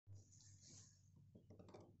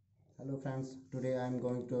Hello friends, today I am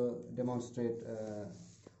going to demonstrate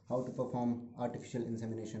how to perform artificial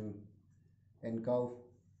insemination in cow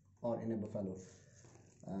or in a buffalo.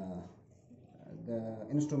 Uh, the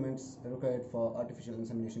instruments required for artificial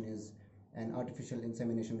insemination is an artificial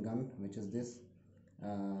insemination gun, which is this.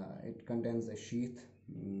 It contains a sheath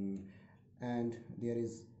and there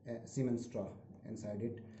is a semen straw inside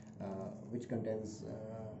it, which contains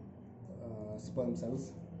sperm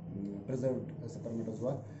cells, preserved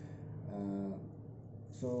spermatozoa.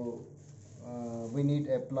 We need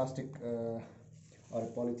a plastic or a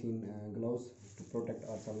polythene gloves to protect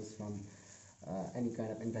ourselves from any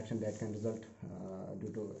kind of infection that can result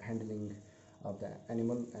due to handling of the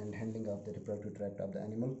animal and handling of the reproductive tract of the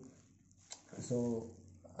animal. So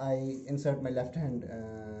I insert my left hand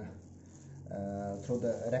through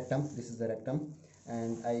the rectum. This is the rectum,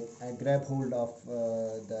 and I grab hold of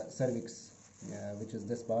the cervix, which is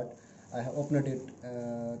this part. I have opened it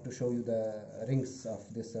to show you the rings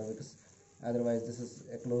of this cervix. Otherwise, this is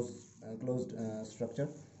a closed structure.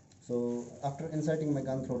 So after inserting my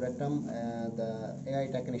gun through rectum, the AI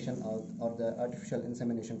technician or the artificial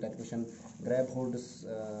insemination technician grab holds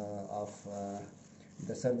of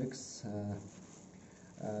the cervix.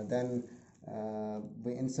 Then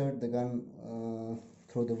we insert the gun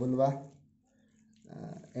through the vulva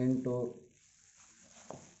into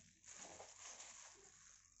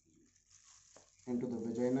the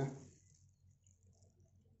vagina.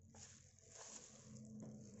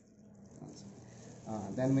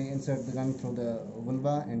 Then we insert the gun through the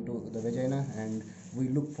vulva into the vagina, and we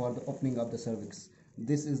look for the opening of the cervix.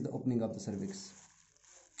 This is the opening of the cervix.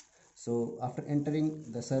 So after entering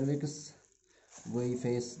the cervix, we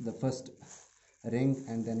face the first ring,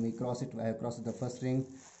 and then we cross it. I have crossed the first ring,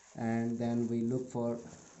 and then we look for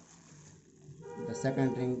the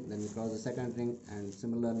second ring, then we cross the second ring, and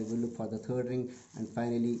similarly we look for the third ring, and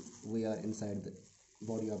finally we are inside the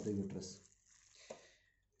body of the uterus.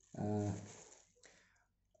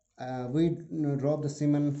 We drop the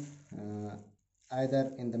semen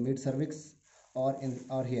either in the mid cervix or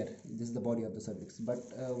here. This is the body of the cervix, but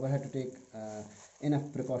we have to take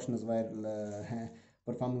enough precautions while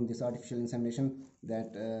performing this artificial insemination,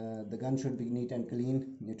 that the gun should be neat and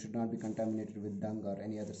clean. It should not be contaminated with dung or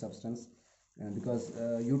any other substance, because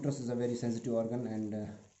uterus is a very sensitive organ, and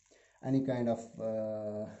any kind of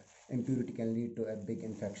impurity can lead to a big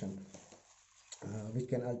infection, which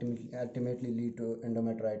can ultimately lead to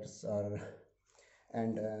endometritis,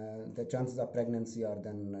 and the chances of pregnancy are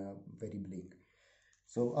then very bleak.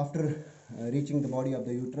 So after reaching the body of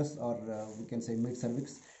the uterus, or we can say mid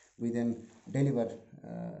cervix, we then deliver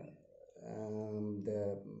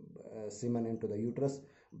the semen into the uterus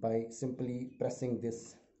by simply pressing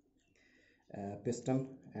this piston,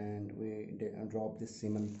 and we drop this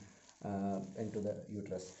semen into the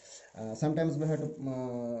uterus. Sometimes we have to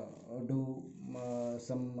do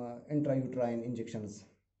some intrauterine injections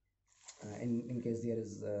in case there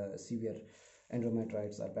is severe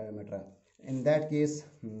endometritis or parametra. In that case,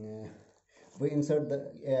 we insert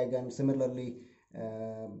the AI gun similarly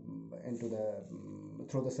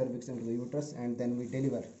through the cervix into the uterus, and then we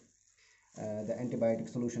deliver the antibiotic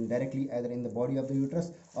solution directly either in the body of the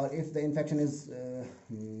uterus, or if the infection is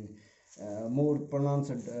more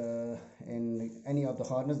pronounced in any of the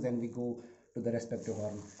horns, then we go to the respective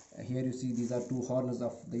horn. Here you see these are two horns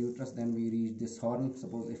of the uterus. Then we reach this horn.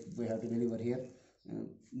 Suppose if we have to deliver here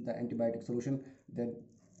the antibiotic solution, then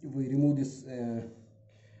we remove this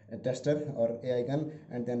tester or AI gun,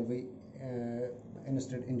 and then we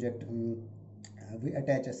instead inject. We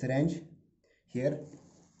attach a syringe here.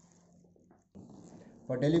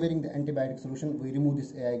 For delivering the antibiotic solution, we remove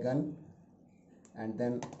this AI gun, and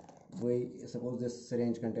then we suppose this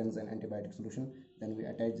syringe contains an antibiotic solution. Then we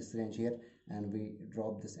attach the syringe here, and we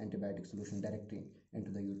drop this antibiotic solution directly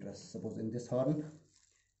into the uterus. Suppose in this horn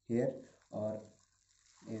here, or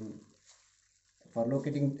for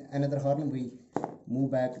locating another horn, we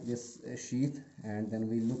move back this sheath, and then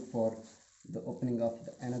we look for the opening of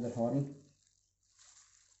another horn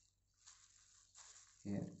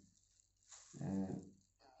here.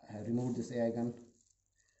 I have removed this AI gun.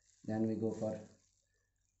 Then we go for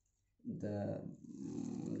the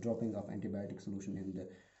dropping of antibiotic solution in the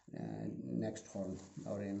next horn,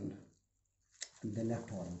 or in the left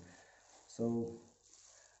horn. So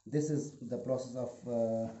this is the process of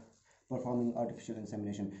performing artificial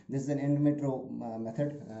insemination. This is an in vitro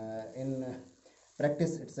method. In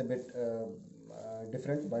practice it's a bit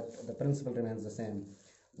different, but the principle remains the same.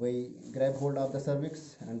 We grab hold of the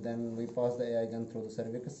cervix, and then we pass the AI gun through the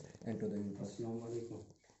cervix into the uterus.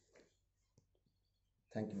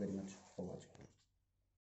 Thank you very much for watching.